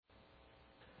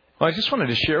Well, I just wanted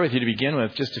to share with you to begin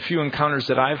with just a few encounters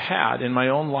that I've had in my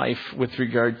own life with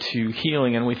regard to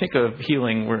healing. And we think of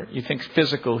healing where you think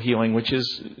physical healing, which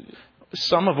is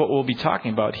some of what we'll be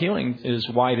talking about. Healing is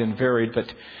wide and varied.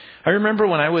 But I remember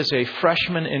when I was a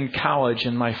freshman in college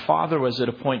and my father was at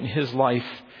a point in his life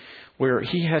where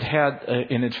he had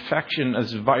an infection,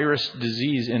 a virus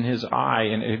disease in his eye,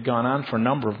 and it had gone on for a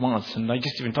number of months. And I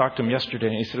just even talked to him yesterday,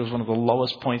 and he said it was one of the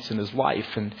lowest points in his life.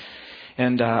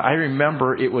 And I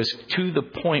remember it was to the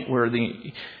point where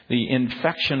the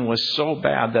infection was so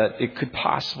bad that it could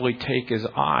possibly take his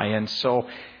eye. And so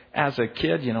as a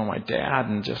kid, my dad,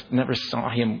 and just never saw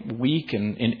him weak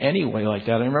in any way like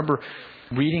that. I remember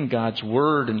reading God's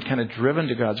Word and kind of driven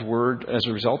to God's Word as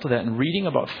a result of that and reading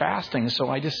about fasting. So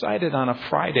I decided on a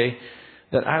Friday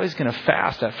that I was going to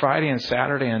fast that Friday and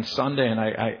Saturday and Sunday. And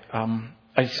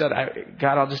I said,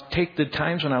 God, I'll just take the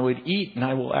times when I would eat and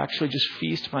I will actually just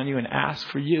feast upon you and ask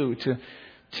for you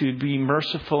to be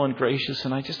merciful and gracious.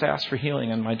 And I just asked for healing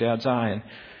in my dad's eye.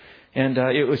 And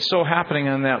it was so happening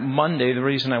on that Monday. The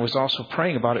reason I was also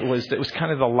praying about it was that it was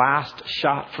kind of the last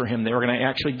shot for him. They were going to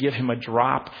actually give him a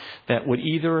drop that would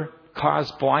either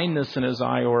cause blindness in his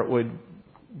eye or it would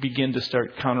begin to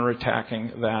start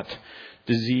counterattacking that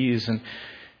disease. And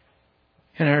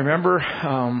I remember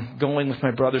going with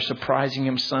my brother, surprising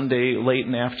him Sunday late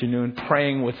in the afternoon,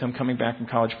 praying with him, coming back from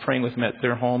college, praying with him at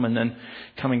their home, and then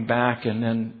coming back and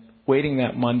then waiting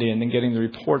that Monday and then getting the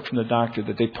report from the doctor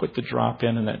that they put the drop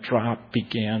in and that drop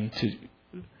began to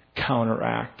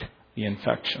counteract the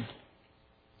infection.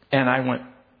 And I went,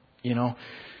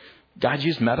 God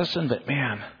used medicine, but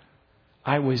man,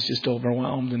 I was just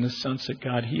overwhelmed in the sense that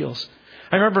God heals.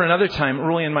 I remember another time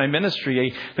early in my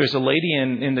ministry, there's a lady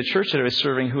in the church that I was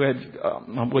serving who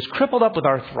was crippled up with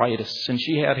arthritis, and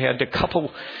she had a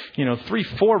couple,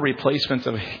 3-4 replacements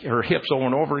of her hips over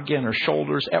and over again, her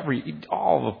shoulders,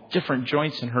 all the different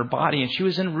joints in her body, and she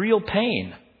was in real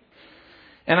pain.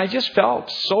 And I just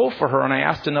felt so for her, and I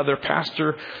asked another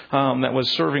pastor that was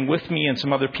serving with me and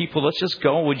some other people, let's just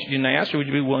go. And I asked her, would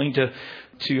you be willing to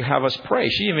have us pray?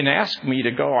 She even asked me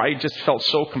to go. I just felt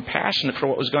so compassionate for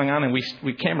what was going on, and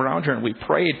we came around her and we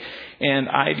prayed, and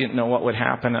I didn't know what would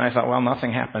happen. And I thought, well,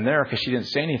 nothing happened there because she didn't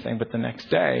say anything. But the next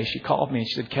day she called me and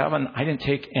she said, Kevin, I didn't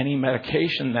take any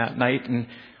medication that night, and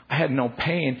I had no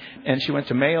pain. And she went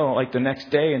to Mayo the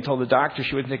next day and told the doctor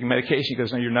she wasn't taking medication. He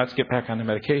goes, no, you're nuts, get back on the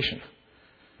medication.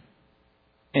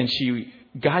 And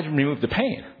God removed the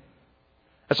pain.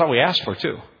 That's all we asked for,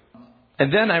 too.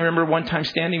 And then I remember one time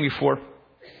standing before,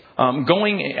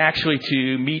 going actually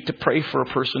to meet to pray for a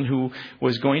person who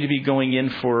was going to be going in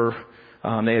for,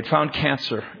 they had found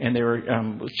cancer, and they were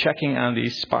checking on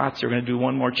these spots. They were going to do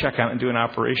one more check out and do an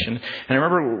operation. And I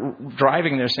remember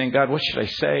driving there saying, God, what should I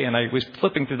say? And I was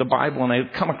flipping through the Bible, and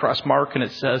I come across Mark, and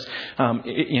it says,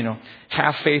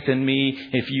 have faith in me.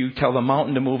 If you tell the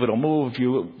mountain to move, it'll move. If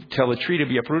you tell the tree to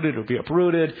be uprooted, it'll be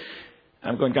uprooted.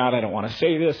 I'm going, God, I don't want to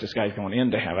say this. This guy's going in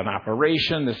to have an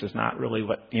operation. This is not really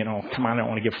what, come on, I don't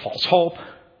want to give false hope.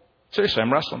 Seriously,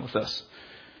 I'm wrestling with this.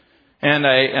 And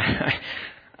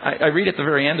I read at the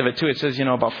very end of it, too. It says,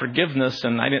 about forgiveness.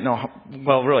 And I didn't know,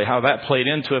 how that played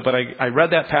into it. But I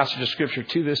read that passage of Scripture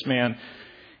to this man.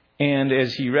 And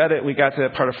as he read it, we got to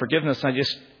that part of forgiveness. And I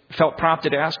just felt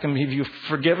prompted to ask him, have you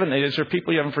forgiven? Is there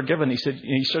people you haven't forgiven? He said,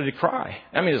 he started to cry.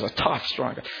 I mean, it was a tough,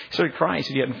 strong guy. He started crying. He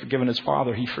said he hadn't forgiven his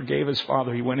father. He forgave his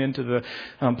father. He went into the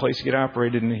place to get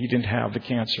operated, and he didn't have the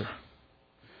cancer.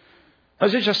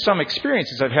 Those are just some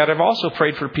experiences I've had. I've also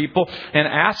prayed for people and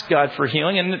asked God for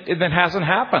healing, and it hasn't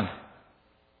happened.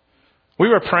 We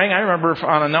were praying, I remember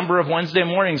on a number of Wednesday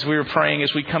mornings, we were praying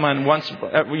as we come on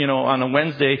on a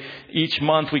Wednesday each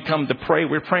month, we come to pray.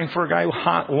 We're praying for a guy,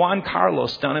 Juan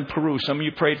Carlos, down in Peru. Some of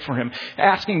you prayed for him,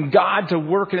 asking God to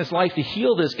work in his life to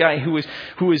heal this guy who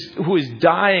was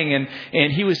dying.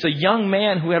 And he was a young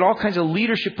man who had all kinds of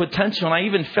leadership potential. And I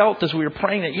even felt as we were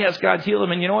praying that, yes, God healed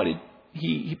him. And you know what?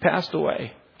 He passed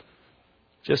away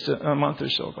just a month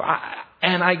or so ago. God,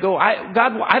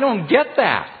 I don't get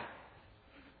that.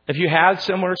 Have you had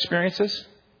similar experiences?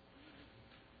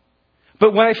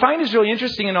 But what I find is really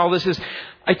interesting in all this is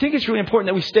I think it's really important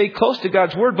that we stay close to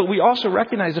God's Word, but we also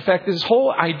recognize the fact that this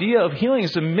whole idea of healing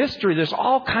is a mystery. There's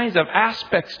all kinds of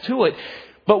aspects to it.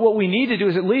 But what we need to do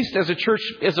is, at least as a church,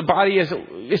 as a body, is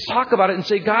talk about it and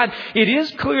say, God, it is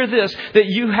clear that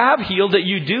you have healed, that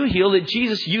you do heal, that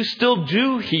Jesus, you still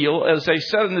do heal, as I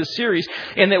said in this series,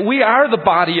 and that we are the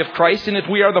body of Christ. And if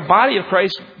we are the body of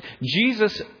Christ,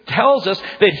 Jesus tells us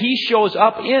that He shows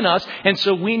up in us. And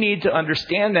so we need to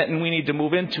understand that, and we need to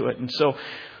move into it. And so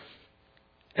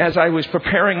as I was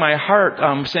preparing my heart,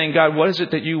 saying, God, what is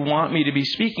it that you want me to be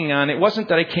speaking on? It wasn't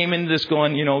that I came into this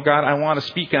going, God, I want to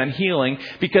speak on healing.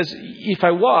 Because if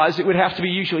I was, it would have to be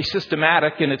usually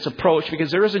systematic in its approach,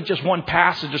 because there isn't just one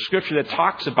passage of Scripture that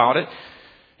talks about it.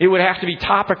 It would have to be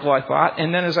topical, I thought.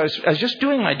 And then as I was just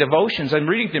doing my devotions, I'm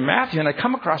reading through Matthew, and I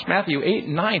come across Matthew 8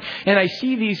 and 9, and I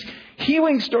see these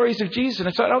healing stories of Jesus. And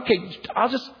I thought, okay,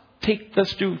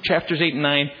 let's do chapters 8 and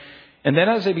 9. And then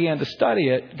as I began to study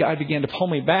it, God began to pull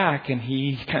me back, and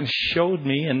He kind of showed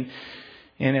me.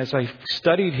 And as I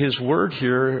studied His Word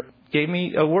here, gave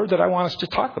me a word that I want us to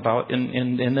talk about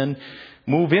and then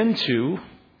move into,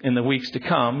 in the weeks to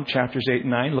come, chapters 8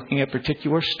 and 9, looking at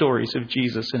particular stories of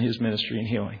Jesus and His ministry and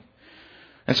healing.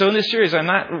 And so in this series, I'm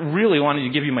not really wanting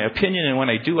to give you my opinion. And when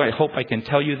I do, I hope I can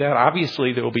tell you that.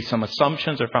 Obviously, there will be some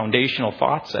assumptions or foundational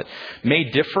thoughts that may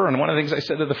differ. And one of the things I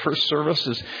said to the first service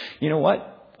is, you know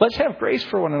what? Let's have grace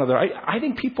for one another. I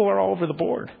think people are all over the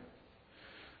board.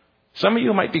 Some of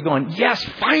you might be going, yes,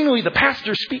 finally the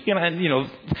pastor's speaking on,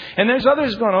 and there's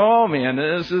others going, oh man,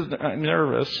 I'm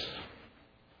nervous.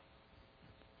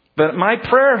 But my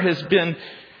prayer has been,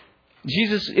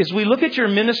 Jesus, as we look at your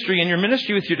ministry and your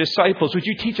ministry with your disciples, would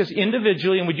you teach us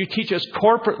individually and would you teach us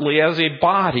corporately as a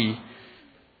body?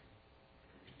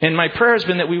 And my prayer has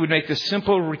been that we would make this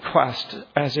simple request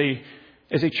as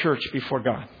a church before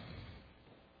God.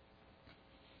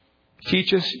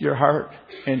 Teach us your heart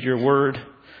and your word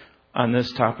on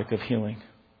this topic of healing.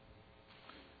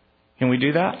 Can we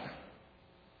do that?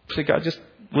 Say, God, just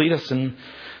lead us and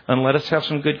let us have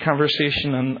some good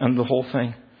conversation on the whole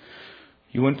thing.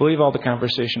 You wouldn't believe all the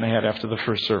conversation I had after the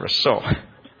first service. So,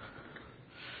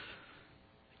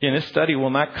 in this study,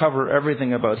 we'll not cover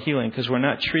everything about healing because we're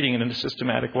not treating it in a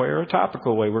systematic way or a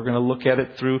topical way. We're going to look at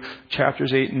it through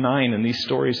chapters 8 and 9 and these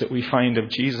stories that we find of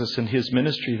Jesus and His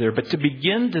ministry there. But to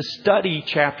begin to study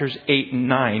chapters 8 and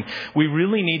 9, we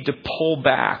really need to pull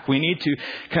back. We need to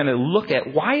kind of look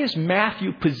at why is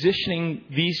Matthew positioning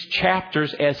these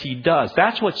chapters as he does.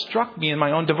 That's what struck me in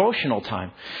my own devotional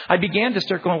time. I began to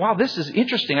start going, wow, this is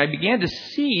interesting. I began to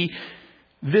see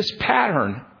this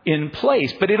pattern in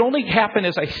place. But it only happened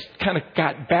as I kind of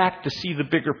got back to see the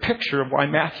bigger picture of why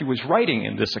Matthew was writing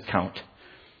in this account.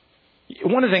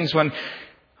 One of the things when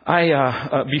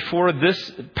before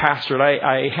this pastorate,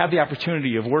 I had the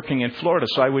opportunity of working in Florida.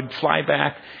 So I would fly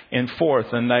back and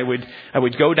forth, and I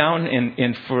would go down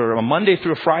and for a Monday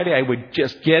through a Friday, I would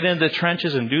just get into the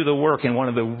trenches and do the work. And one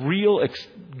of the real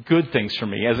good things for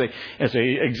me as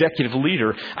a executive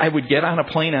leader, I would get on a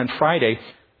plane on Friday.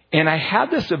 And I had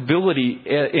this ability,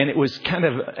 and it was kind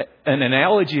of an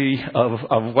analogy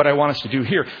of what I want us to do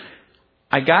here.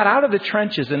 I got out of the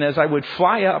trenches, and as I would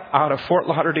fly up out of Fort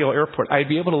Lauderdale Airport, I'd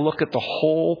be able to look at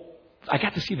I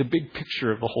got to see the big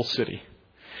picture of the whole city.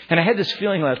 And I had this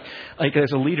feeling like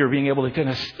as a leader, being able to kind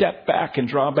of step back and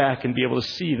draw back and be able to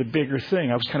see the bigger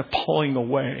thing. I was kind of pulling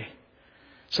away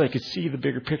so I could see the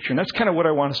bigger picture. And that's kind of what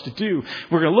I want us to do.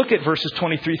 We're going to look at verses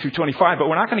 23 through 25, but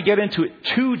we're not going to get into it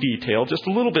too detailed, just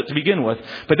a little bit to begin with.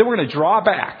 But then we're going to draw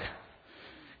back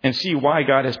and see why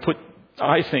God has put,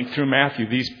 I think, through Matthew,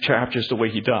 these chapters the way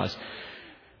He does.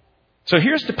 So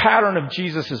here's the pattern of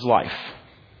Jesus' life.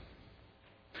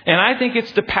 And I think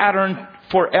it's the pattern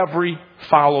for every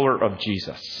follower of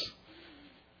Jesus.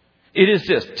 It is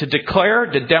this: to declare,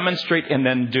 to demonstrate, and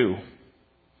then do.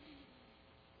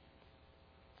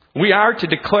 We are to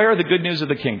declare the good news of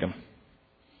the kingdom.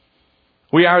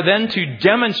 We are then to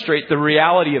demonstrate the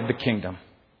reality of the kingdom.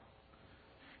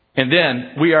 And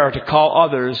then we are to call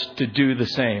others to do the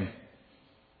same,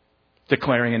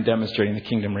 declaring and demonstrating the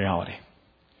kingdom reality.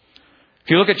 If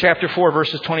you look at chapter 4,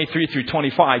 verses 23 through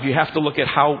 25, you have to look at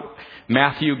how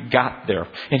Matthew got there.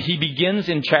 And he begins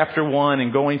in chapter 1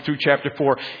 and going through chapter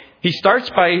 4. He starts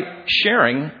by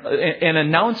sharing and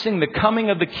announcing the coming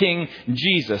of the King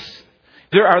Jesus.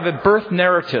 There are the birth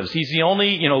narratives. He's the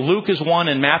only, Luke is one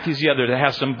and Matthew's the other that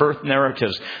has some birth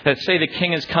narratives that say the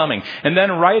King is coming. And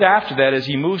then right after that, as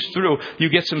he moves through, you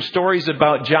get some stories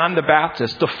about John the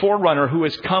Baptist, the forerunner who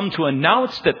has come to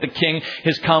announce that the King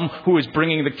has come, who is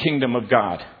bringing the kingdom of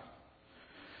God.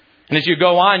 And as you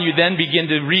go on, you then begin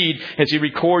to read as he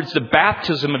records the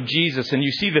baptism of Jesus. And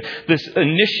you see this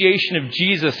initiation of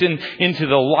Jesus into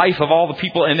the life of all the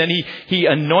people. And then he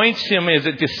anoints him as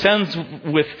it descends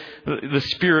with the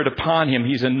Spirit upon him.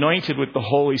 He's anointed with the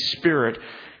Holy Spirit.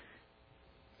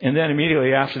 And then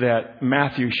immediately after that,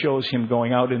 Matthew shows him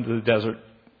going out into the desert,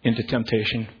 into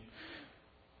temptation.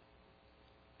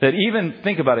 That even,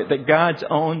 think about it, that God's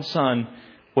own Son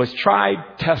was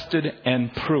tried, tested,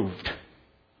 and proved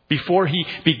before he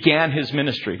began his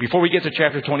ministry. Before we get to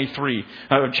chapter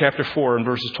 4 and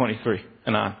verses 23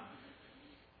 and on.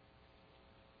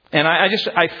 And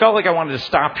I felt like I wanted to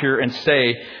stop here and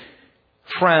say,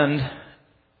 friend,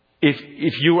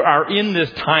 if you are in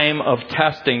this time of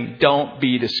testing, don't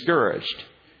be discouraged.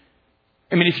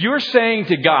 I mean, if you're saying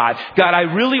to God, I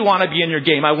really want to be in your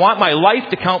game. I want my life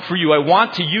to count for you. I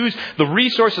want to use the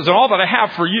resources and all that I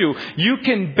have for you. You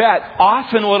can bet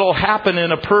often what will happen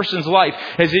in a person's life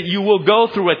is that you will go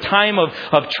through a time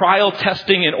of trial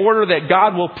testing in order that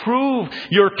God will prove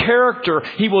your character.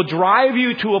 He will drive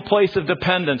you to a place of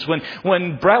dependence.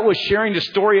 When Brett was sharing the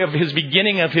story of his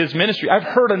beginning of his ministry, I've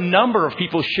heard a number of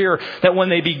people share that when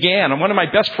they began, and one of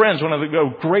my best friends,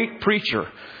 a great preacher,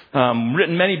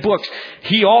 written many books,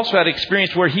 he also had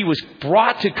experience where he was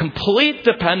brought to complete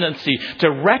dependency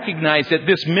to recognize that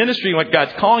this ministry, what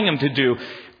God's calling him to do,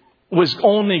 was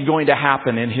only going to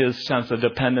happen in his sense of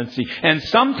dependency. And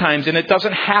sometimes, and it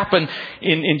doesn't happen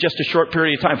in just a short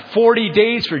period of time, 40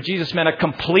 days for Jesus meant a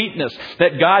completeness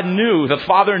that God knew, the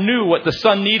Father knew what the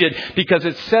Son needed, because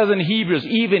it says in Hebrews,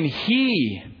 even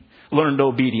He learned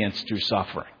obedience through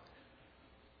suffering.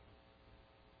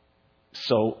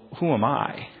 So who am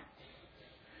I?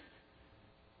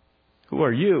 Who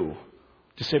are you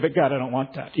to say, but God, I don't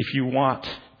want that?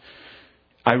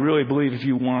 I really believe if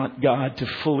you want God to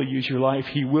fully use your life,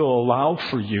 He will allow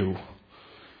for you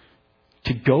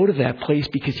to go to that place,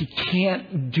 because He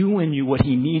can't do in you what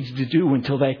He needs to do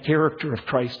until that character of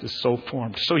Christ is so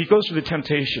formed. So He goes through the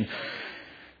temptation.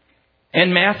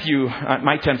 And Matthew,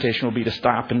 my temptation will be to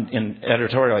stop and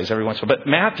editorialize every once in a while. But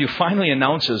Matthew finally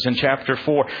announces in chapter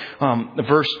 4,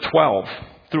 verse 12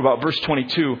 through about verse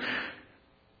 22,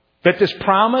 that this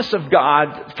promise of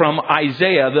God from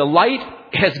Isaiah, the light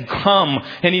has come,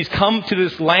 and He's come to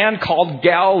this land called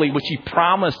Galilee, which He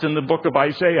promised in the book of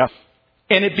Isaiah.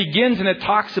 And it begins and it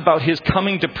talks about His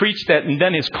coming to preach that, and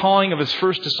then His calling of His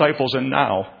first disciples. And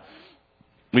now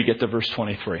we get to verse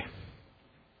 23.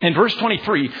 And verse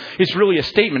 23 is really a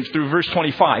statement through verse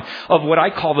 25 of what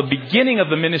I call the beginning of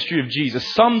the ministry of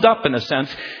Jesus, summed up in a sense,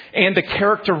 and the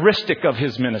characteristic of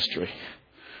His ministry.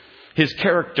 His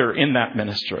character in that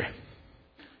ministry.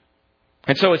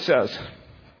 And so it says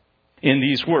in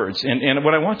these words, and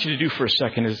what I want you to do for a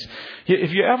second is,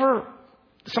 if you ever,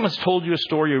 someone's told you a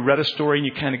story, you read a story, and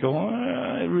you kind of go,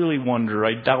 I really wonder,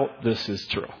 I doubt this is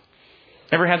true.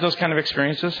 Ever had those kind of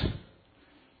experiences?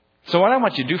 So what I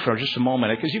want you to do for just a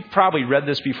moment, because you've probably read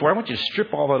this before, I want you to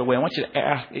strip all that away. I want you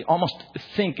to almost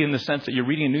think in the sense that you're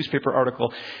reading a newspaper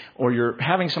article, or you're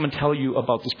having someone tell you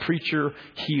about this preacher,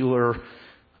 healer,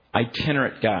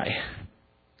 itinerant guy.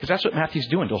 Because that's what Matthew's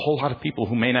doing to a whole lot of people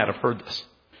who may not have heard this.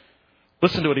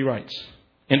 Listen to what he writes.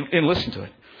 And listen to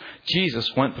it. Jesus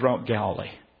went throughout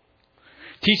Galilee,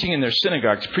 teaching in their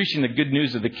synagogues, preaching the good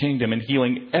news of the kingdom, and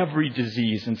healing every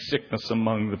disease and sickness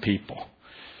among the people.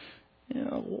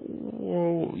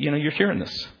 You're hearing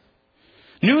this.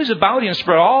 News about Him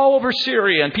spread all over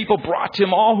Syria, and people brought to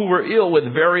Him all who were ill with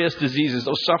various diseases,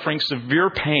 those suffering severe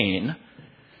pain.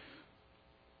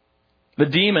 The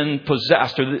demon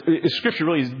possessed, or the Scripture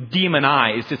really is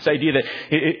demonized. It's the idea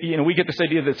that, we get this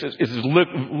idea that it's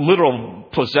literal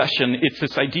possession. It's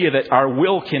this idea that our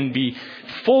will can be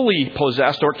fully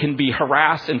possessed, or can be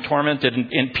harassed and tormented,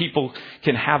 and people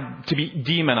can have to be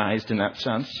demonized in that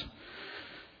sense.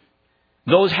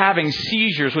 Those having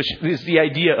seizures, which is the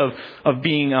idea of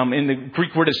being, in the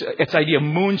Greek word, it's the idea of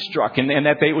moonstruck, and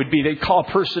that they'd call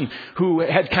a person who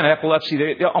had kind of epilepsy,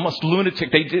 they're almost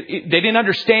lunatic. They didn't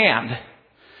understand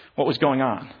what was going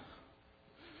on.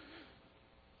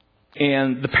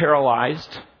 And the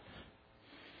paralyzed,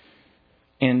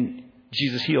 and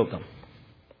Jesus healed them.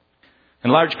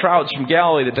 And large crowds from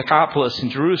Galilee, the Decapolis,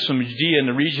 and Jerusalem, Judea, and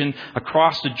the region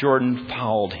across the Jordan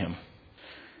followed Him.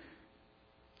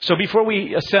 So before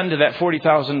we ascend to that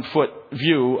 40,000-foot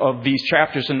view of these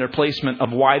chapters and their placement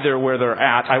of why they're where they're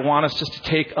at, I want us just to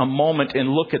take a moment and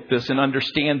look at this and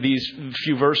understand these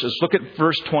few verses. Look at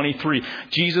verse 23.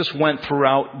 Jesus went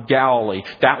throughout Galilee.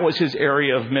 That was His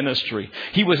area of ministry.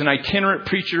 He was an itinerant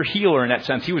preacher, healer in that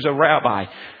sense. He was a rabbi.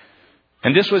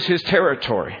 And this was His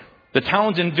territory. The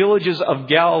towns and villages of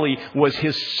Galilee was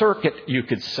His circuit, you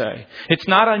could say. It's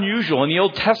not unusual. In the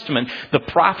Old Testament, the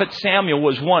prophet Samuel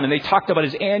was one, and they talked about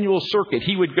his annual circuit.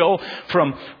 He would go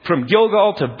from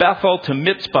Gilgal to Bethel to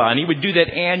Mizpah, and he would do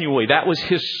that annually. That was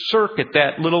his circuit,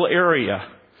 that little area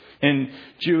in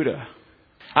Judah.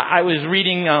 I was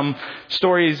reading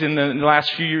stories in the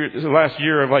last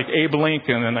year of like Abe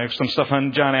Lincoln, and I have some stuff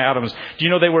on John Adams. Do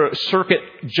you know they were circuit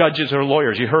judges or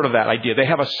lawyers? You heard of that idea? They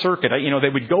have a circuit. They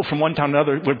would go from one town to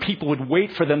another where people would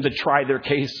wait for them to try their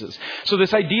cases. So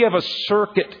this idea of a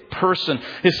circuit person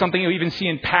is something you even see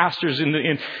in pastors in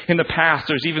the past.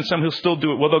 There's even some who still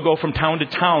do it, where they'll go from town to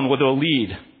town where they'll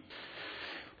lead.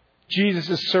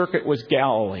 Jesus' circuit was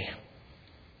Galilee.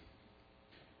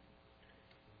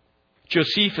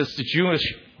 Josephus, the Jewish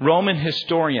Roman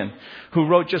historian who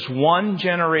wrote just one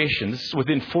generation, this is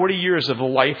within 40 years of the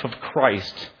life of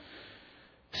Christ,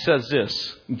 says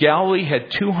this: Galilee had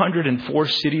 204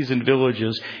 cities and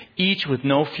villages, each with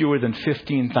no fewer than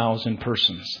 15,000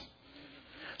 persons.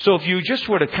 So if you just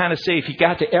were to kind of say, if he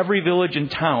got to every village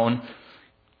and town,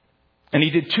 and he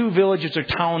did 2 villages or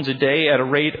towns a day at a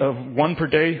rate of 1 per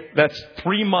day, that's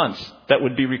 3 months that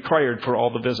would be required for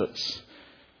all the visits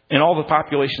in all the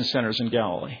population centers in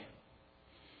Galilee.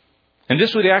 And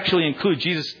this would actually include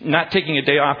Jesus not taking a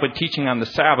day off, but teaching on the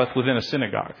Sabbath within a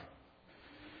synagogue.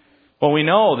 Well, we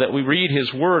know that we read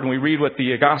His Word and we read what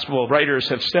the Gospel writers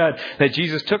have said, that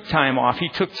Jesus took time off. He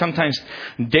took sometimes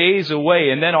days away.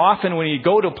 And then often when he'd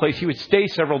go to a place, he would stay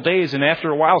several days. And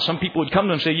after a while, some people would come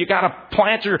to him and say, you got to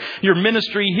plant your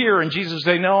ministry here. And Jesus would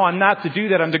say, no, I'm not to do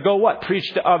that. I'm to go what?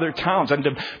 Preach to other towns. I'm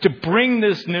to bring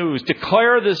this news,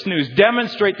 declare this news,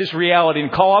 demonstrate this reality,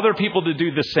 and call other people to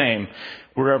do the same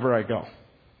wherever I go.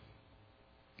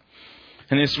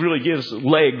 And this really gives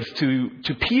legs to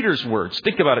Peter's words.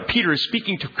 Think about it. Peter is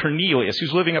speaking to Cornelius,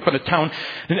 who's living up in a town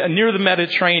near the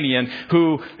Mediterranean,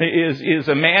 who is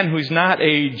a man who's not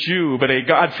a Jew, but a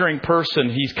God-fearing person.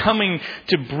 He's coming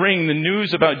to bring the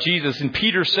news about Jesus. And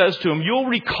Peter says to him, you'll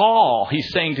recall, he's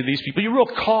saying to these people, you will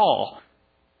recall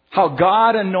how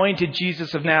God anointed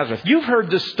Jesus of Nazareth. You've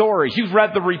heard the stories. You've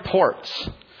read the reports.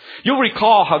 You'll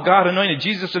recall how God anointed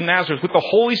Jesus of Nazareth with the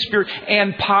Holy Spirit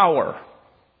and power.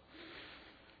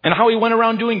 And how he went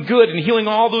around doing good and healing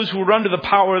all those who were under the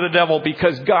power of the devil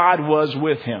because God was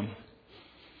with him.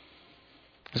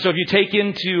 So if you take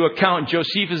into account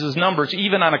Josephus' numbers,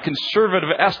 even on a conservative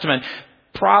estimate,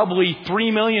 probably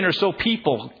 3 million or so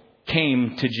people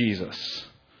came to Jesus.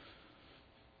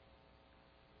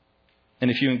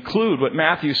 And if you include what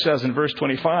Matthew says in verse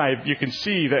 25, you can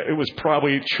see that it was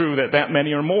probably true that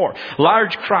many or more.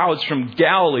 Large crowds from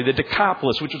Galilee, the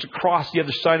Decapolis, which was across the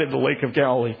other side of the Lake of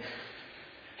Galilee,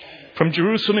 from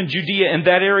Jerusalem and Judea and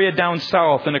that area down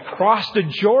south and across the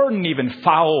Jordan even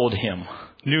followed him.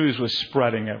 News was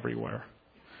spreading everywhere.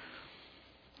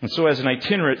 And so as an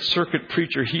itinerant circuit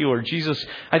preacher healer, Jesus,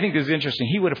 I think this is interesting.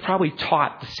 He would have probably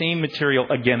taught the same material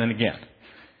again and again.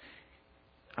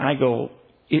 I go,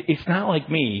 it's not like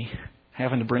me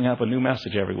having to bring up a new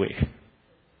message every week.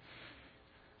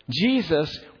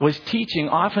 Jesus was teaching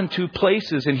often to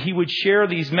places and he would share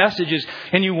these messages,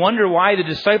 and you wonder why the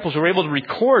disciples were able to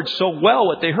record so well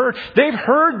what they heard. They've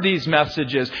heard these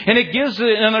messages, and it gives an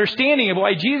understanding of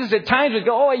why Jesus at times would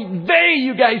go,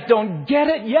 you guys don't get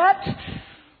it yet?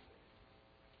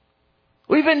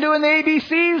 We've been doing the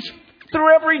ABCs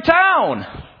through every town.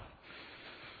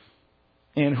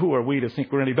 And who are we to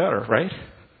think we're any better, right?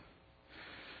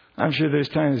 I'm sure there's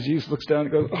times Jesus looks down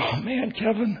and goes, oh man,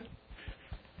 Kevin,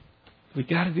 we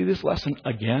got to do this lesson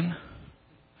again.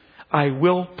 I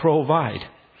will provide.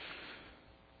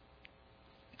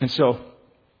 And so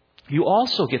you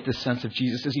also get this sense of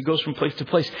Jesus as he goes from place to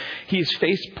place. He has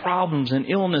faced problems and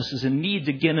illnesses and needs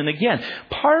again and again.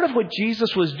 Part of what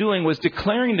Jesus was doing was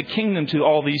declaring the kingdom to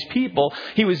all these people.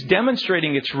 He was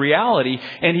demonstrating its reality,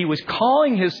 and he was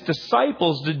calling his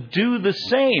disciples to do the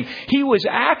same. He was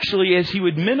actually, as he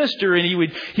would minister and he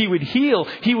would heal,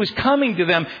 he was coming to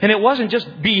them, and it wasn't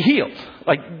just be healed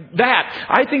like that.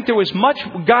 I think there was much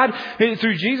God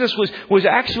through Jesus was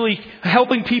actually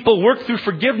helping people work through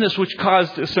forgiveness, which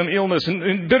caused some illness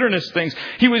and bitterness things.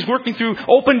 He was working through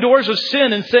open doors of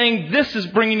sin and saying, this is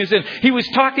bringing us in. He was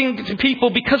talking to people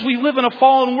because we live in a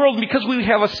fallen world and because we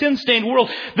have a sin-stained world,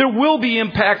 there will be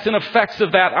impacts and effects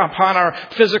of that upon our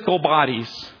physical bodies.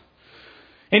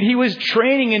 And he was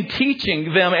training and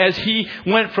teaching them as he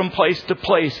went from place to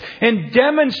place and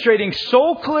demonstrating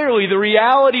so clearly the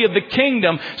reality of the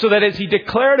kingdom so that as he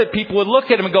declared it, people would look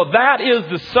at him and go, that is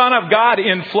the Son of God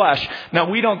in flesh.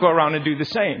 Now, we don't go around and do the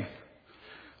same.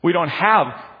 We don't have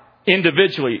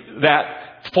individually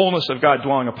that fullness of God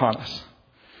dwelling upon us.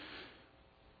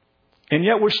 And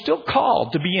yet we're still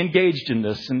called to be engaged in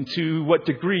this, and to what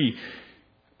degree.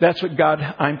 That's what God,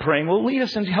 I'm praying, will lead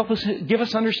us and help us, give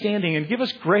us understanding and give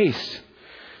us grace.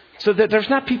 So that there's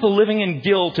not people living in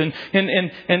guilt and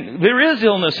there is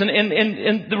illness and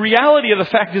the reality of the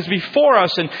fact is before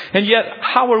us, and yet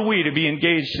how are we to be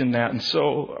engaged in that? And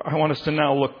so I want us to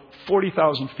now look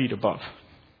 40,000 feet above.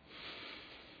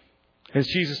 As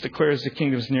Jesus declares the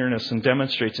kingdom's nearness and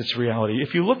demonstrates its reality.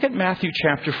 If you look at Matthew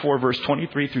chapter 4, verse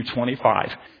 23 through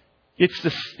 25,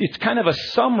 it's kind of a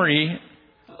summary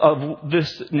of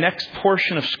this next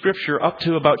portion of Scripture up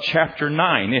to about chapter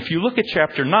 9. If you look at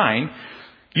chapter 9,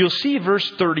 you'll see verse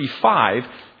 35.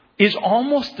 is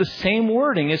almost the same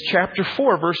wording as chapter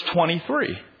 4, verse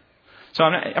 23. So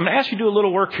I'm going to ask you to do a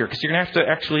little work here because you're going to have to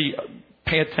actually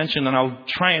pay attention, and I'll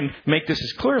try and make this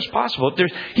as clear as possible.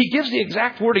 He gives the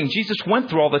exact wording. Jesus went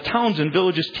through all the towns and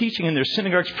villages, teaching in their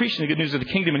synagogues, preaching the good news of the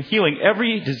kingdom and healing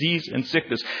every disease and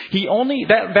sickness.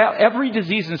 Every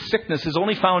disease and sickness is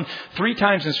only found 3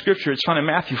 times in Scripture. It's found in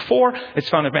Matthew 4, it's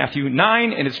found in Matthew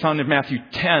 9, and it's found in Matthew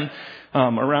 10,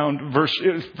 around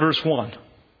verse 1.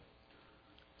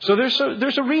 So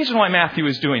there's a reason why Matthew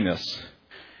is doing this.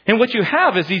 And what you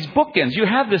have is these bookends. You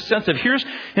have this sense of, here's,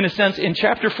 in a sense, in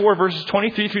chapter 4, verses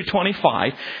 23 through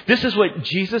 25, this is what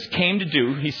Jesus came to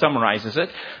do. He summarizes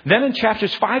it. Then in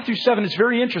chapters 5 through 7, it's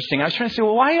very interesting. I was trying to say,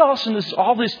 well, why also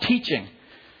all this teaching?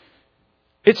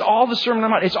 It's all the Sermon on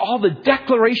the Mount. It's all the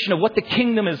declaration of what the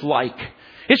kingdom is like.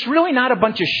 It's really not a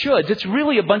bunch of shoulds. It's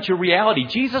really a bunch of reality.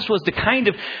 Jesus was the kind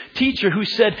of teacher who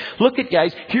said, look at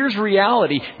guys, here's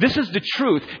reality. This is the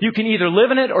truth. You can either live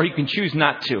in it or you can choose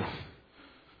not to.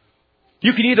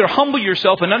 You can either humble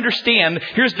yourself and understand,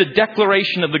 here's the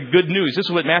declaration of the good news. This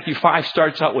is what Matthew 5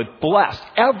 starts out with. Blessed.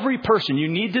 Every person, you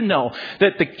need to know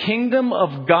that the kingdom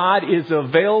of God is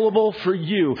available for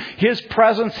you. His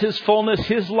presence, His fullness,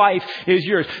 His life is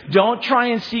yours. Don't try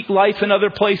and seek life in other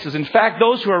places. In fact,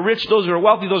 those who are rich, those who are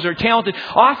wealthy, those who are talented,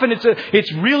 often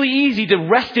it's really easy to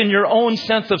rest in your own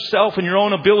sense of self and your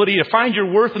own ability to find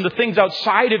your worth in the things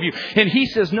outside of you. And He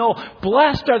says, no,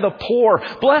 blessed are the poor.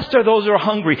 Blessed are those who are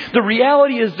hungry. The reality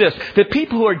is this, that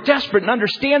people who are desperate and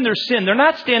understand their sin, they're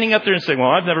not standing up there and saying,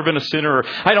 well, I've never been a sinner, or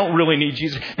I don't really need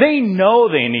Jesus. They know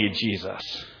they need Jesus.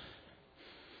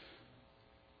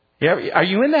 Yeah, are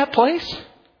you in that place?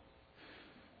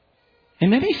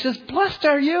 And then He says, blessed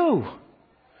are you.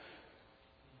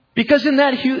 Because in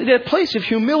that place of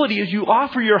humility, as you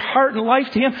offer your heart and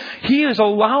life to Him, He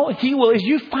will, as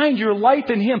you find your life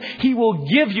in Him, He will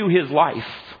give you His life.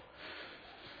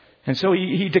 And so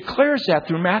he declares that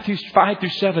through Matthew 5 through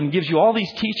 7, gives you all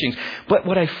these teachings. But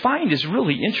what I find is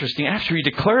really interesting, after he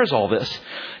declares all this,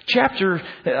 chapter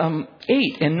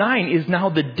 8 and 9 is now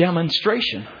the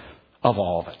demonstration of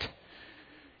all of it.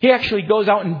 He actually goes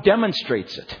out and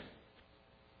demonstrates it.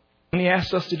 And He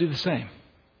asks us to do the same.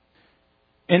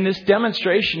 And this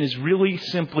demonstration is really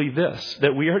simply this,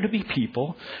 that we are to be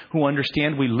people who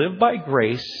understand we live by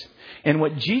grace. And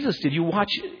what Jesus did, you watch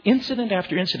incident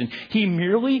after incident. He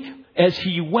merely, as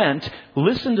He went,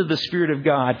 listened to the Spirit of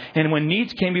God. And when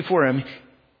needs came before Him,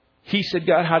 He said,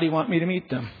 God, how do you want me to meet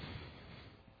them?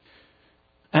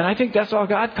 And I think that's all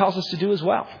God calls us to do as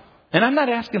well. And I'm not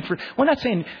asking we're not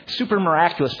saying super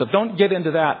miraculous stuff. Don't get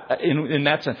into that in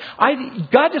that sense.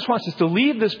 God just wants us to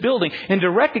leave this building and to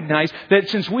recognize that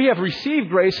since we have received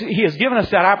grace, He has given us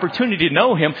that opportunity to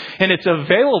know Him, and it's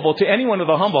available to anyone with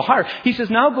a humble heart. He says,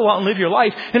 now go out and live your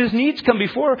life. And as needs come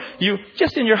before you,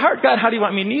 just in your heart, God, how do you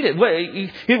want me to need it?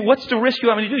 What's the risk you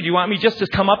want me to do? Do you want me just to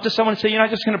come up to someone and say, I'm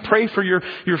just going to pray for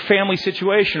your family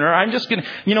situation, or I'm just going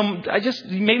to,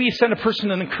 maybe send a person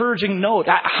an encouraging note.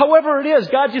 However it is,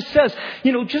 God just says,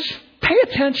 just pay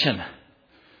attention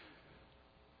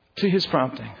to His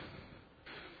prompting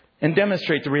and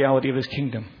demonstrate the reality of His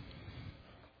kingdom.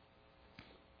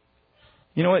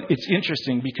 You know what? It's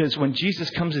interesting because when Jesus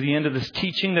comes to the end of this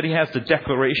teaching that He has, the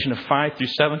declaration of 5 through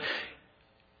 7,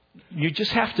 you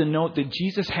just have to note that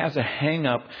Jesus has a hang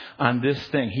up on this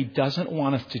thing. He doesn't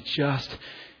want us to just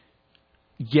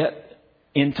get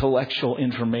intellectual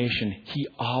information. He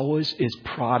always is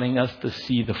prodding us to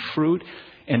see the fruit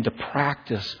and to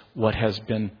practice what has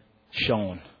been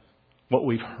shown, what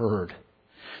we've heard.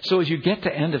 So as you get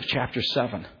to end of chapter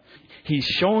 7, He's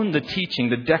shown the teaching,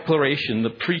 the declaration,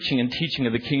 the preaching and teaching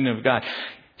of the kingdom of God.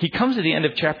 He comes to the end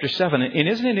of chapter 7, and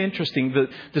isn't it interesting,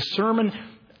 the sermon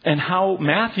and how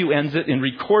Matthew ends it and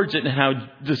records it and how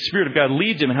the Spirit of God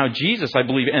leads him and how Jesus, I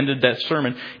believe, ended that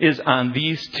sermon is on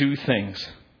these two things.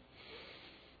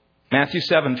 Matthew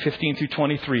 7, 15 through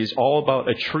 23 is all about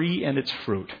a tree and its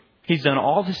fruit. He's done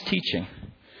all this teaching.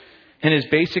 And his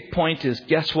basic point is,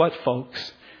 guess what,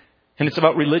 folks? And it's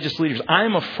about religious leaders.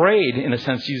 I'm afraid, in a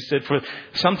sense, Jesus said, for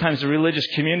sometimes the religious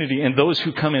community and those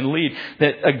who come and lead,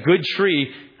 that a good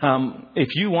tree,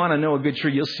 if you want to know a good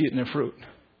tree, you'll see it in the fruit.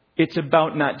 It's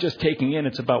about not just taking in,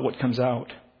 it's about what comes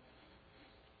out.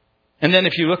 And then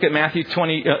if you look at Matthew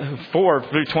 24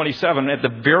 through 27, at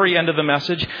the very end of the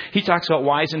message, He talks about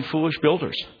wise and foolish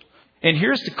builders. And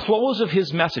here's the close of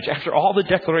His message. After all the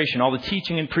declaration, all the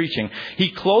teaching and preaching, He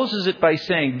closes it by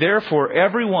saying, therefore,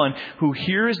 everyone who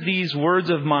hears these words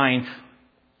of mine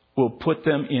will put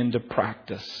them into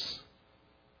practice.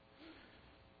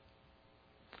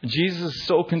 Jesus is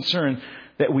so concerned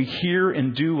that we hear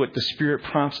and do what the Spirit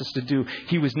prompts us to do.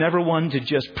 He was never one to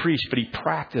just preach, but he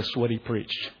practiced what he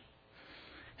preached.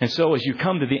 And so as you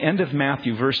come to the end of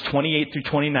Matthew, verse 28 through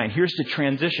 29, here's the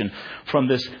transition from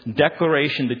this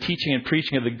declaration, the teaching and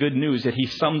preaching of the good news that he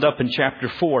summed up in chapter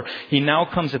 4. He now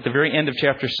comes at the very end of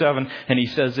chapter 7, and he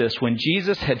says this: when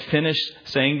Jesus had finished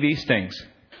saying these things,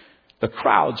 the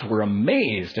crowds were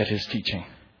amazed at his teaching,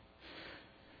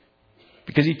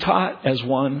 because he taught as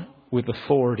one with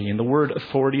authority. And the word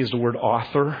authority is the word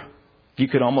author. You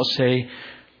could almost say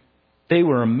they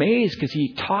were amazed because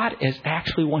he taught as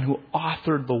actually one who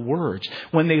authored the words.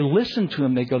 When they listen to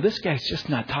him, they go, this guy's just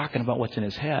not talking about what's in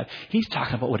his head. He's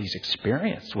talking about what he's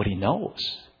experienced, what he knows.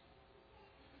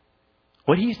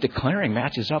 What he's declaring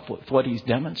matches up with what he's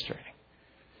demonstrating.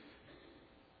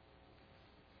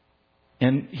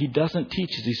 And he doesn't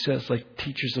teach, as he says, like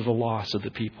teachers of the lost of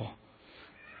the people.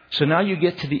 So now you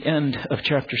get to the end of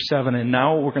chapter 7, and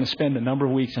now we're going to spend a number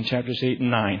of weeks in chapters 8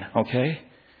 and 9, okay?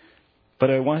 But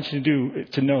I want you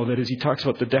to know that as he talks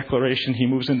about the declaration, he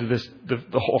moves into this,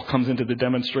 the whole comes into the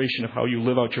demonstration of how you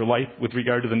live out your life with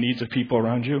regard to the needs of people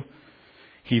around you.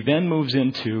 He then moves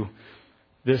into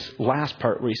this last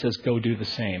part where he says, go do the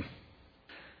same.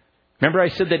 Remember I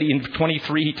said that in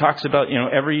 23 he talks about,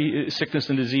 every sickness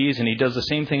and disease, and he does the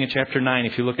same thing in chapter 9.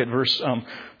 If you look at verse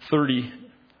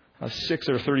 36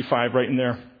 or 35 right in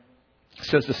there, it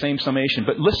says the same summation.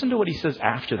 But listen to what he says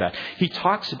after that. He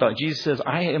talks about, Jesus says,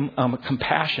 I am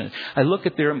compassionate. I look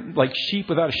at them like sheep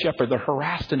without a shepherd. They're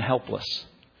harassed and helpless.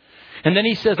 And then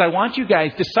he says, I want you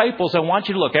guys, disciples, I want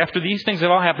you to look. After these things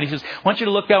have all happened, he says, I want you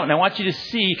to look out and I want you to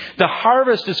see the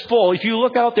harvest is full. If you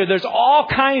look out there, there's all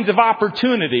kinds of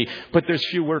opportunity, but there's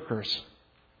few workers.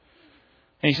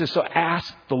 And he says, so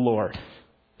ask the Lord.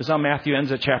 This is how Matthew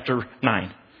ends at chapter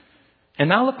 9. And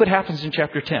now look what happens in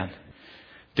chapter 10.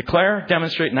 Declare,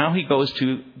 demonstrate. Now he goes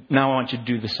to, now I want you to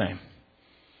do the same.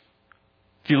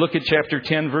 If you look at chapter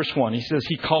 10, verse 1, he says,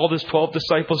 he called his 12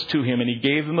 disciples to him and he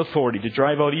gave them authority to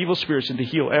drive out evil spirits and to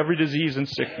heal every disease and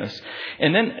sickness.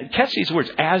 And then catch these words,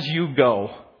 as you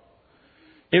go.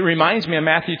 It reminds me of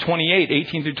Matthew 28,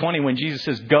 18 through 20, when Jesus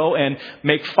says, go and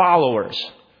make followers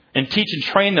and teach and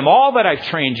train them all that I've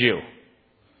trained you.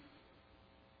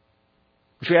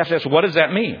 Which we have to ask, what does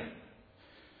that mean?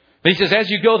 But he says, as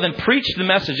you go, then preach the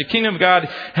message. The kingdom of God,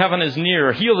 heaven is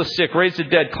near. Heal the sick, raise the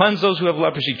dead, cleanse those who have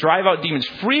leprosy, drive out demons.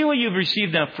 Freely you've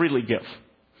received them, freely give.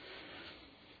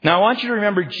 Now, I want you to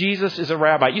remember Jesus is a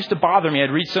rabbi. It used to bother me. I'd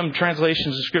read some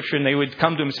translations of Scripture and they would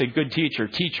come to him and say, good teacher,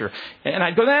 teacher. And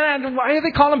I'd go, why do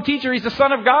they call him teacher? He's the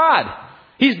Son of God.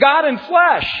 He's God in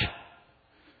flesh.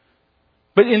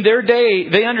 But in their day,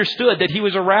 they understood that he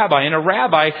was a rabbi. And a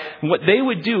rabbi, what they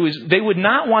would do is they would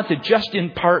not want to just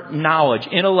impart knowledge,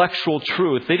 intellectual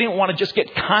truth. They didn't want to just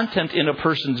get content in a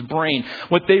person's brain.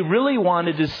 What they really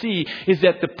wanted to see is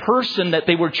that the person that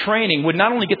they were training would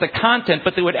not only get the content,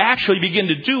 but they would actually begin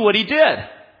to do what he did.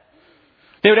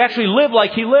 They would actually live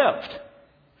like he lived.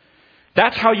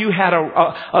 That's how you had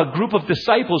a group of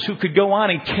disciples who could go on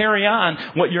and carry on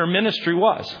what your ministry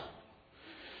was.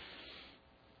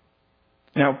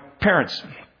 Now, parents,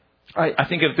 I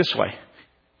think of it this way.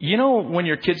 You know when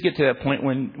your kids get to that point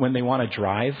when they want to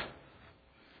drive,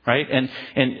 right?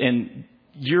 And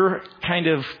you're kind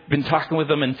of been talking with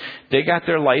them and they got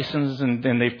their license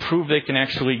and they've proved they can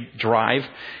actually drive.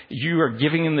 You are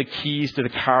giving them the keys to the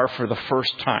car for the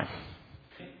first time.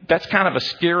 That's kind of a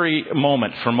scary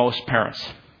moment for most parents.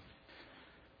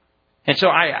 And so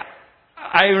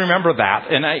I remember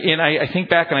that and I think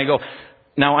back and I go,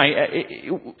 now,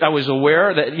 I was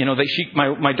aware that,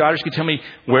 my daughters could tell me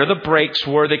where the brakes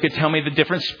were. They could tell me the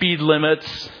different speed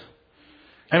limits.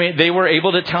 I mean, they were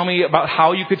able to tell me about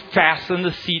how you could fasten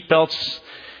the seatbelts.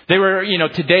 They were,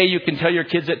 today you can tell your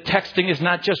kids that texting is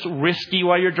not just risky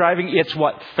while you're driving. It's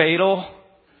fatal.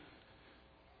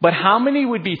 But how many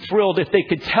would be thrilled if they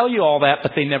could tell you all that,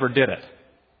 but they never did it?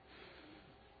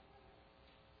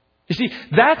 You see,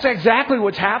 that's exactly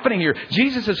what's happening here.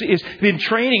 Jesus is in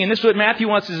training, and this is what Matthew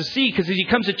wants us to see, because as he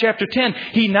comes to chapter 10,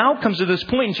 he now comes to this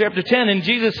point in chapter 10, and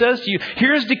Jesus says to you,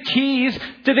 here's the keys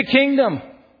to the kingdom.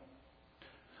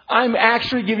 I'm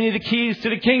actually giving you the keys to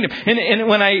the kingdom.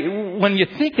 And when you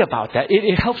think about that,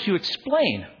 it helps you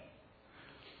explain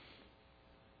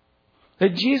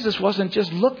that Jesus wasn't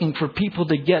just looking for people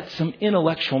to get some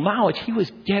intellectual knowledge. He was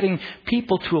getting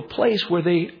people to a place where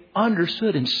they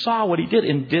understood and saw what he did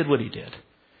and did what he did.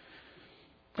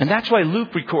 And that's why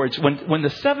Luke records when the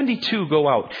 72 go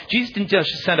out, Jesus didn't just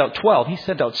send out 12. He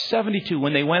sent out 72.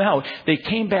 When they went out, they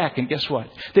came back, and guess what?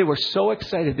 They were so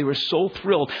excited. They were so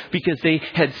thrilled because they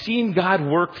had seen God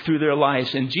work through their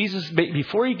lives. And Jesus,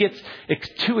 before he gets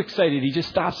too excited, he just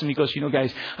stops them. He goes,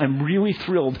 guys, I'm really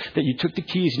thrilled that you took the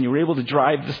keys and you were able to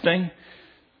drive this thing.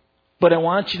 But I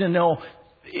want you to know,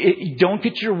 don't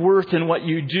get your worth in what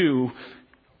you do.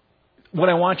 What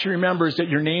I want you to remember is that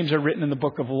your names are written in the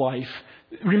book of life.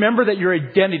 Remember that your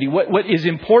identity, what is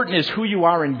important is who you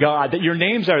are in God, that your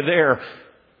names are there,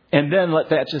 and then let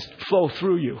that just flow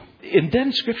through you. And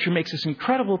then Scripture makes this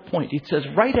incredible point. It says,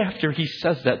 right after he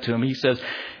says that to him, he says,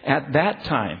 at that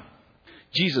time,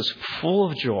 Jesus, full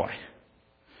of joy,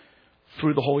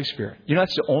 through the Holy Spirit.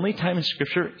 That's the only time in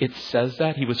Scripture it says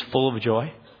that he was full of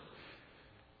joy.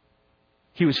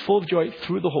 He was full of joy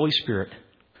through the Holy Spirit.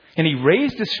 And he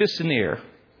raised his fist in the air,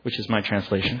 which is my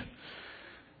translation.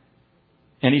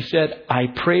 And he said, I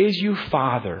praise you,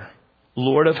 Father,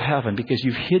 Lord of heaven, because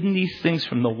you've hidden these things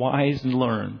from the wise and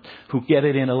learned, who get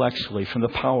it intellectually, from the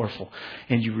powerful.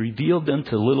 And you revealed them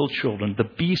to little children, the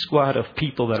B squad of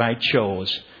people that I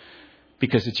chose,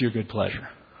 because it's your good pleasure.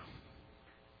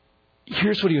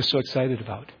 Here's what he was so excited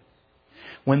about.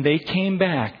 When they came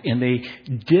back and they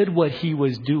did what he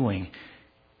was doing,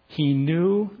 he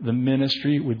knew the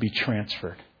ministry would be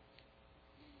transferred.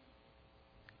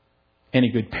 Any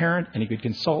good parent, any good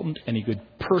consultant, any good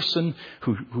person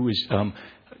who is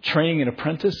training an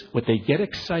apprentice, what they get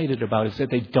excited about is that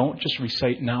they don't just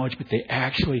recite knowledge, but they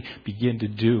actually begin to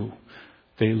do.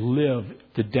 They live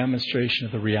the demonstration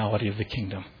of the reality of the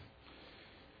kingdom.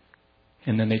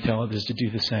 And then they tell others to do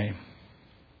the same.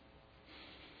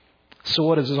 So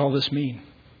what does all this mean?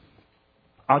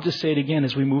 I'll just say it again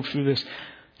as we move through this.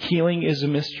 Healing is a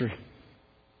mystery.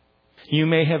 You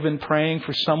may have been praying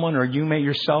for someone, or you may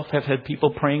yourself have had people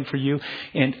praying for you,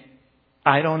 and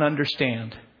I don't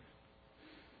understand.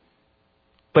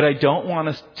 But I don't want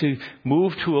us to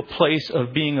move to a place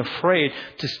of being afraid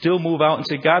to still move out and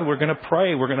say, God, we're going to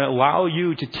pray. We're going to allow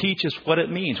you to teach us what it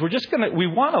means. We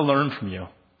want to learn from you.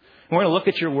 We're going to look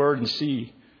at your word and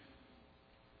see.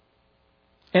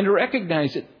 And to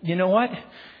recognize that, you know what?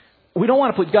 We don't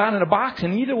want to put God in a box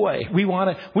in either way. We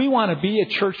want to be a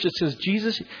church that says,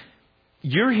 Jesus,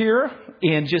 you're here,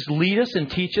 and just lead us and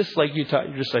teach us like you taught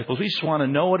your disciples. We just want to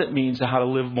know what it means and how to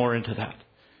live more into that.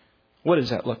 What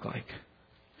does that look like?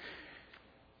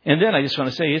 And then I just want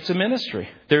to say it's a ministry.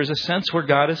 There's a sense where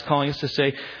God is calling us to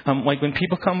say, like when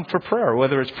people come for prayer,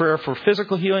 whether it's prayer for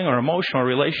physical healing or emotional or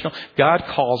relational, God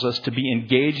calls us to be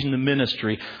engaged in the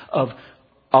ministry of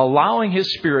allowing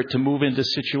His Spirit to move into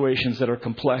situations that are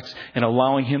complex and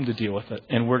allowing Him to deal with it.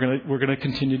 And we're going to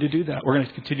continue to do that. We're going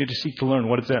to continue to seek to learn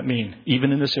what does that mean,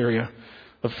 even in this area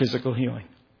of physical healing.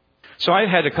 So I've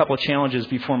had a couple of challenges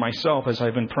before myself as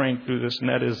I've been praying through this, and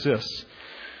that is this.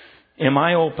 Am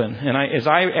I open? And as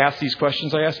I ask these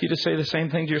questions, I ask you to say the same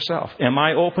thing to yourself. Am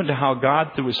I open to how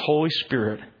God, through His Holy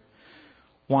Spirit,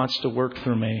 wants to work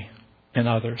through me and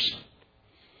others?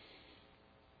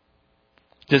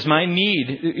 Does my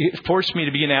need force me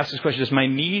to begin to ask this question? Does my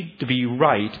need to be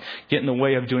right get in the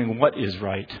way of doing what is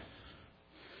right?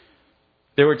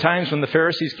 There were times when the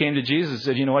Pharisees came to Jesus and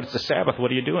said, you know what, it's the Sabbath.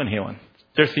 What are you doing healing?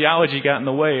 Their theology got in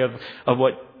the way of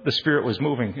what the Spirit was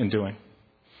moving and doing.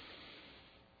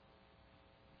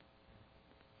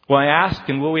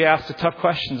 Will we ask the tough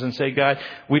questions and say, God,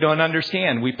 we don't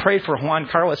understand. We prayed for Juan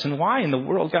Carlos, and why in the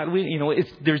world, God,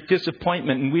 there's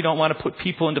disappointment, and we don't want to put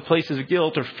people into places of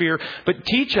guilt or fear, but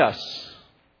teach us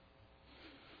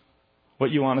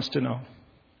what you want us to know.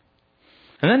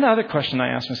 And then the other question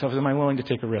I ask myself is, am I willing to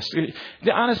take a risk?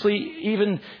 Honestly,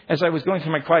 even as I was going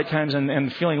through my quiet times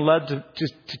and feeling led to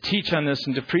teach on this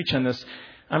and to preach on this,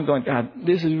 I'm going, God,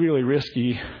 this is really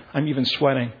risky. I'm even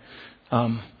sweating.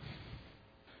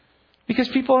 Because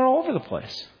people are all over the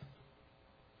place.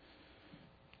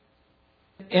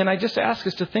 And I just ask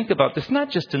us to think about this,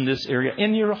 not just in this area,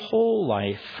 in your whole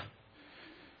life.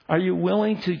 Are you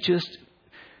willing to just,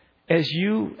 as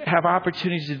you have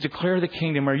opportunities to declare the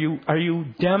kingdom, are you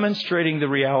demonstrating the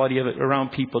reality of it around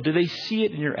people? Do they see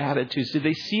it in your attitudes? Do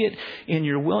they see it in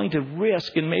your willing to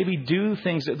risk and maybe do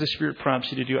things that the Spirit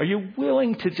prompts you to do? Are you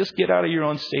willing to just get out of your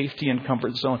own safety and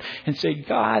comfort zone and say,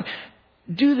 God,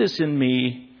 do this in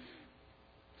me,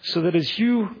 so that as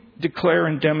you declare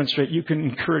and demonstrate, you can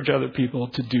encourage other people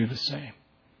to do the same.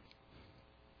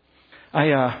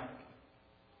 I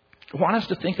want us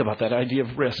to think about that idea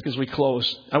of risk as we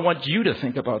close. I want you to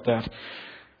think about that.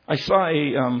 I saw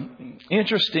a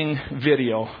interesting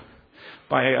video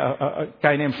by a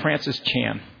guy named Francis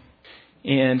Chan.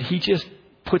 And he just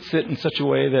puts it in such a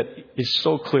way that is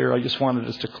so clear. I just wanted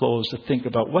us to close to think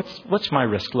about what's my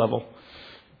risk level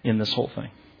in this whole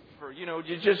thing.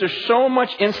 There's so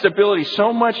much instability,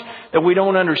 so much that we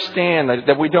don't understand,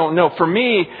 that we don't know. For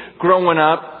me, growing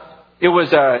up, it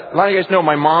was, a lot of you guys know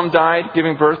my mom died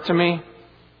giving birth to me.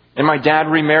 And my dad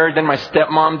remarried. Then my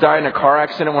stepmom died in a car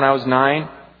accident when I was 9.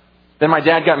 Then my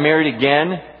dad got married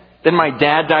again. Then my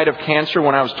dad died of cancer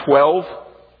when I was 12.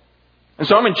 And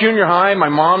so I'm in junior high. My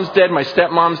mom's dead. My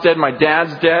stepmom's dead. My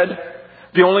dad's dead.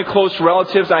 The only close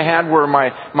relatives I had were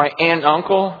my aunt and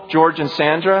uncle, George and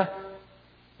Sandra.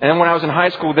 And then when I was in high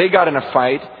school, they got in a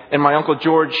fight. And my uncle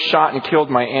George shot and killed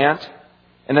my aunt.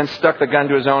 And then stuck the gun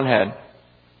to his own head.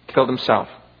 Killed himself.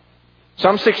 So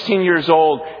I'm 16 years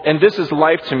old. And this is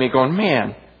life to me, going,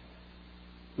 man,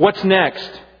 what's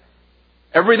next?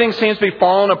 Everything seems to be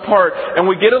falling apart. And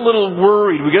we get a little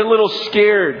worried. We get a little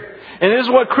scared. And this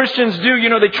is what Christians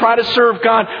do. They try to serve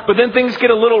God. But then things get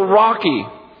a little rocky.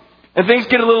 And things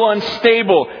get a little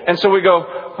unstable. And so we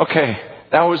go, okay,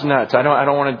 that was nuts. I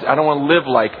don't want to live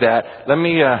like that. Let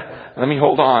me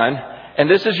hold on. And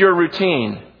this is your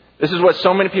routine. This is what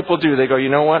so many people do. They go, you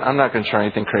know what? I'm not going to try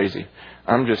anything crazy.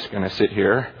 I'm just going to sit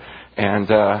here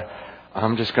and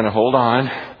I'm just going to hold on.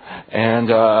 And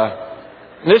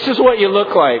this is what you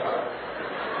look like.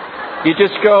 You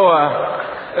just go,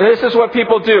 this is what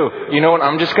people do. You know what?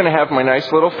 I'm just going to have my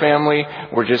nice little family.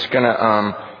 We're just going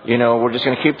to, we're just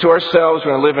going to keep to ourselves.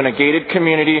 We're going to live in a gated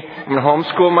community. I'm going to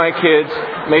homeschool my kids,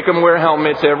 make them wear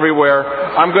helmets everywhere.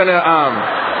 I'm going to,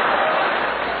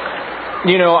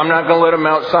 I'm not going to let them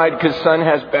outside because sun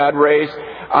has bad rays.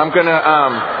 I'm going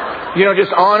to,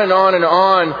 just on and on and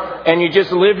on. And you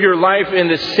just live your life in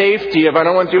the safety of, I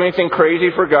don't want to do anything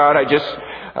crazy for God. I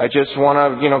just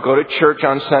want to, go to church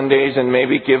on Sundays and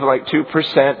maybe give like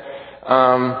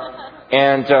 2%.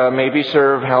 And maybe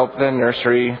help the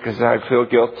nursery because I feel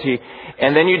guilty.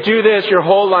 And then you do this your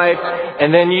whole life.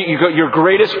 And then you go, your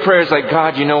greatest prayer is like,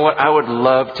 God, you know what? I would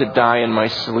love to die in my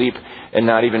sleep and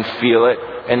not even feel it.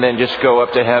 And then just go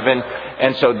up to heaven.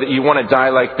 And so you want to die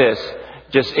like this.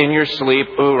 Just in your sleep.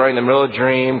 Ooh, right in the middle of a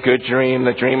dream. Good dream.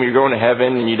 The dream you're going to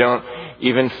heaven and you don't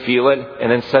even feel it.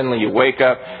 And then suddenly you wake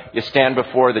up. You stand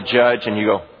before the judge and you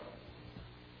go.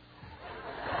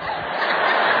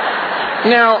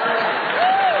 Now,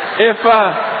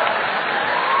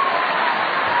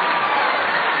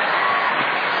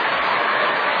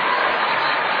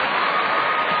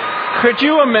 could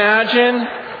you imagine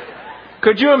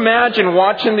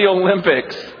watching the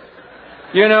Olympics,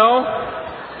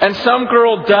 and some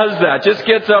girl does that, just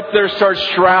gets up there, starts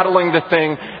straddling the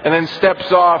thing, and then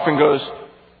steps off and goes,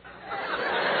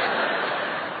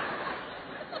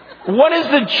 what is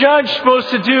the judge supposed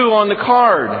to do on the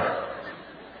card?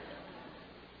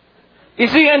 You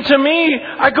see, and to me,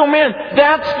 I go, man,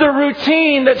 that's the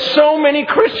routine that so many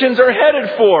Christians are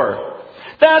headed for.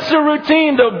 That's the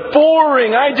routine, the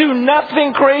boring, I do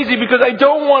nothing crazy because I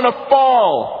don't want to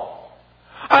fall.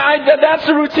 That's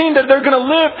the routine that they're going to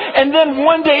live. And then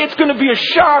one day it's going to be a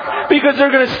shock because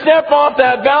they're going to step off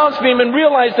that balance beam and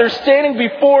realize they're standing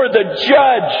before the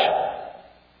judge.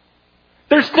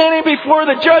 They're standing before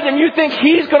the judge and you think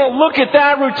he's going to look at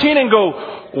that routine and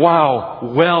go, wow,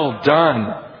 well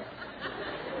done.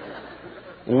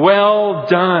 Well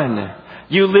done.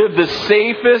 You lived the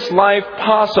safest life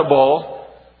possible.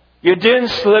 You didn't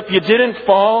slip. You didn't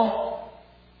fall.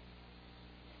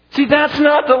 See, that's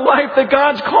not the life that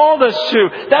God's called us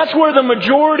to. That's where the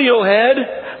majority will head.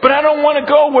 But I don't want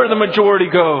to go where the majority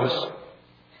goes.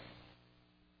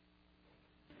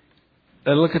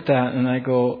 I look at that and I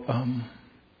go,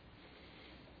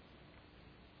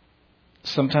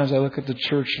 sometimes I look at the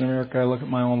church in America, I look at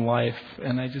my own life,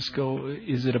 and I just go,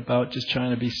 is it about just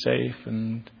trying to be safe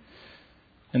and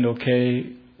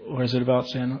okay? Or is it about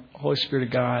saying, Holy Spirit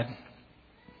of God,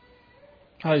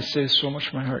 I say so much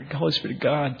from my heart, Holy Spirit of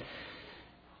God,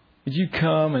 would you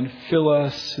come and fill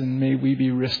us and may we be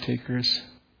risk takers?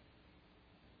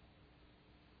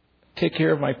 Take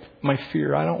care of my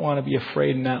fear. I don't want to be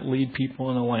afraid and not lead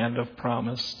people in a land of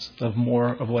promise, of more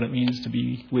of what it means to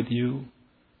be with you.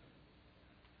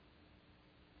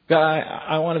 God,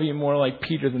 I want to be more like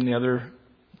Peter than the other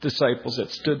disciples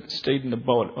that stayed in the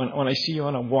boat. When I see you, I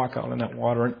want to walk out in that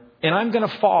water. And I'm going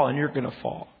to fall and you're going to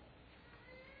fall.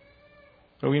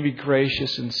 But we're going to be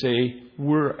gracious and say,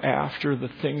 we're after the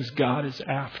things God is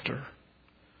after.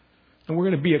 And we're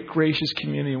going to be a gracious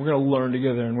community. And we're going to learn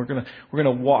together. And we're going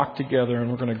to walk together. And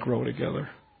we're going to grow together.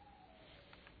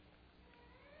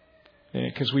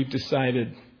 Because we've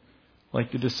decided,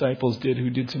 like the disciples did, who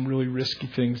did some really risky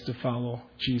things to follow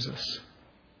Jesus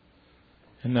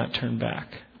and not turn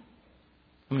back.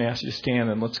 I'm going to ask you to stand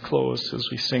and let's close as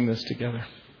we sing this together.